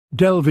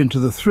delve into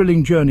the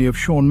thrilling journey of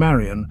Shawn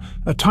Marion,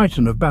 a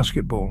titan of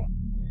basketball.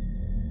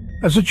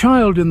 As a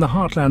child in the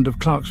heartland of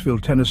Clarksville,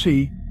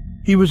 Tennessee,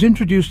 he was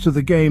introduced to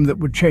the game that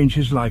would change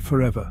his life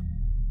forever.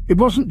 It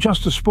wasn't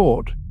just a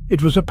sport,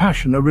 it was a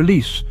passion, a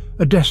release,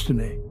 a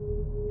destiny.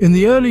 In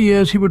the early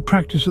years, he would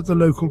practice at the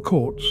local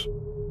courts,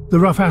 the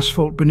rough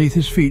asphalt beneath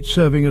his feet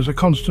serving as a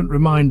constant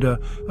reminder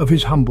of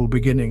his humble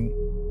beginning.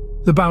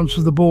 The bounce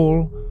of the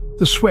ball,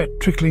 the sweat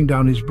trickling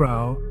down his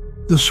brow,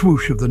 the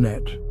swoosh of the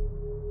net.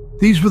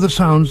 These were the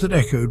sounds that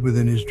echoed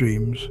within his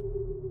dreams.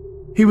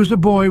 He was a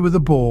boy with a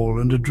ball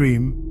and a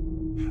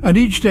dream, and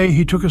each day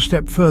he took a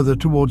step further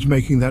towards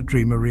making that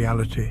dream a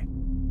reality.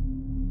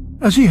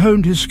 As he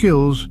honed his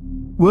skills,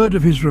 word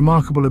of his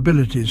remarkable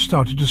abilities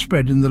started to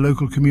spread in the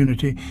local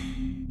community.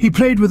 He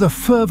played with a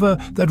fervor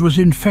that was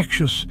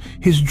infectious,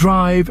 his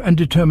drive and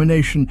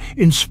determination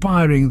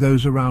inspiring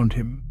those around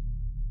him.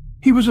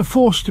 He was a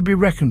force to be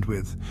reckoned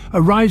with,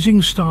 a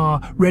rising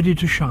star ready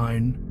to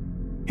shine.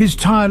 His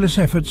tireless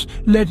efforts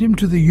led him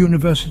to the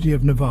University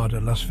of Nevada,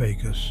 Las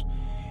Vegas.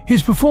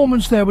 His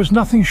performance there was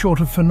nothing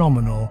short of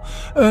phenomenal,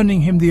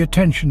 earning him the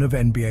attention of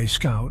NBA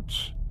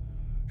scouts.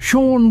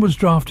 Shawn was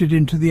drafted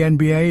into the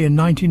NBA in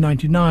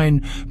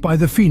 1999 by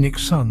the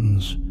Phoenix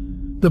Suns.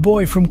 The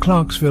boy from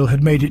Clarksville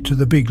had made it to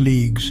the big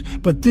leagues,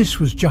 but this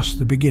was just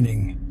the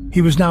beginning.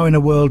 He was now in a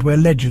world where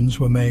legends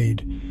were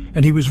made,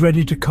 and he was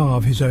ready to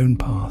carve his own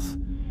path.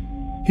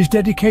 His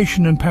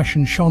dedication and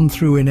passion shone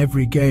through in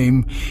every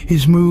game,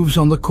 his moves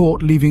on the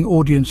court leaving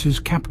audiences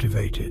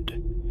captivated.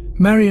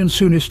 Marion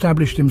soon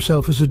established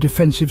himself as a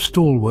defensive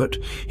stalwart,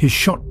 his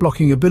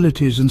shot-blocking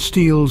abilities and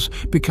steals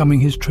becoming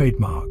his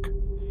trademark.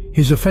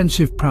 His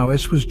offensive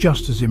prowess was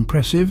just as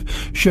impressive,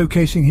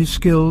 showcasing his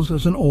skills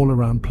as an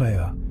all-around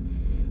player.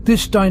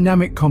 This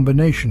dynamic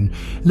combination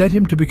led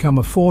him to become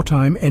a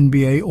four-time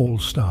NBA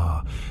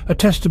All-Star, a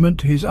testament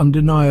to his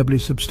undeniably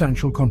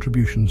substantial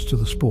contributions to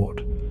the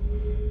sport.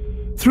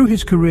 Through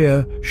his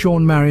career,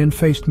 Shawn Marion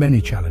faced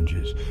many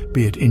challenges,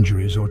 be it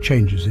injuries or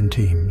changes in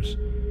teams.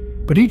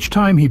 But each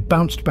time he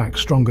bounced back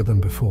stronger than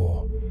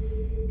before.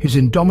 His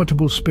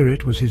indomitable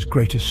spirit was his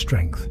greatest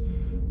strength,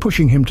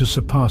 pushing him to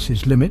surpass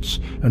his limits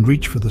and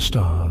reach for the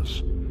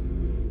stars.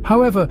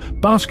 However,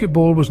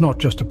 basketball was not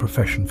just a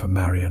profession for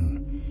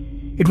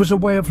Marion. It was a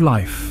way of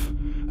life,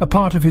 a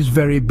part of his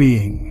very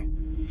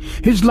being.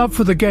 His love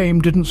for the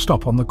game didn't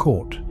stop on the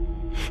court.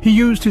 He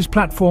used his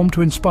platform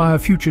to inspire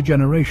future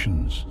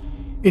generations,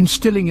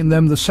 instilling in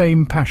them the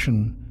same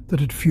passion that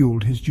had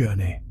fueled his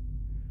journey.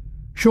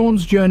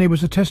 Shawn's journey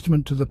was a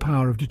testament to the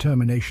power of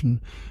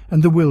determination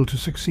and the will to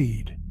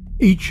succeed.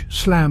 Each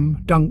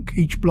slam, dunk,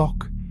 each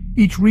block,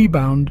 each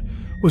rebound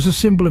was a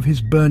symbol of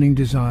his burning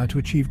desire to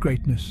achieve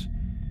greatness.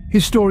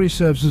 His story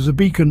serves as a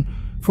beacon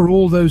for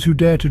all those who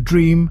dare to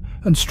dream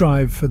and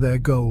strive for their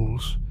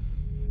goals.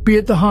 Be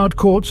it the hard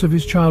courts of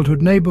his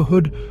childhood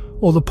neighborhood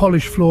or the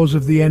polished floors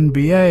of the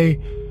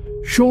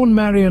NBA, Shawn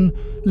Marion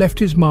left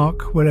his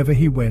mark wherever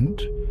he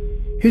went.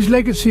 His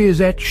legacy is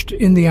etched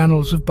in the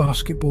annals of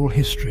basketball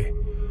history,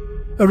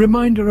 a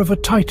reminder of a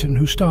titan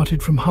who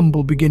started from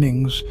humble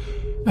beginnings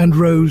and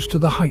rose to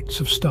the heights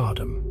of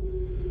stardom.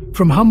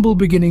 From humble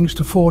beginnings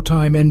to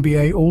four-time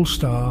NBA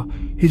All-Star,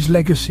 his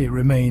legacy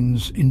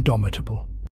remains indomitable.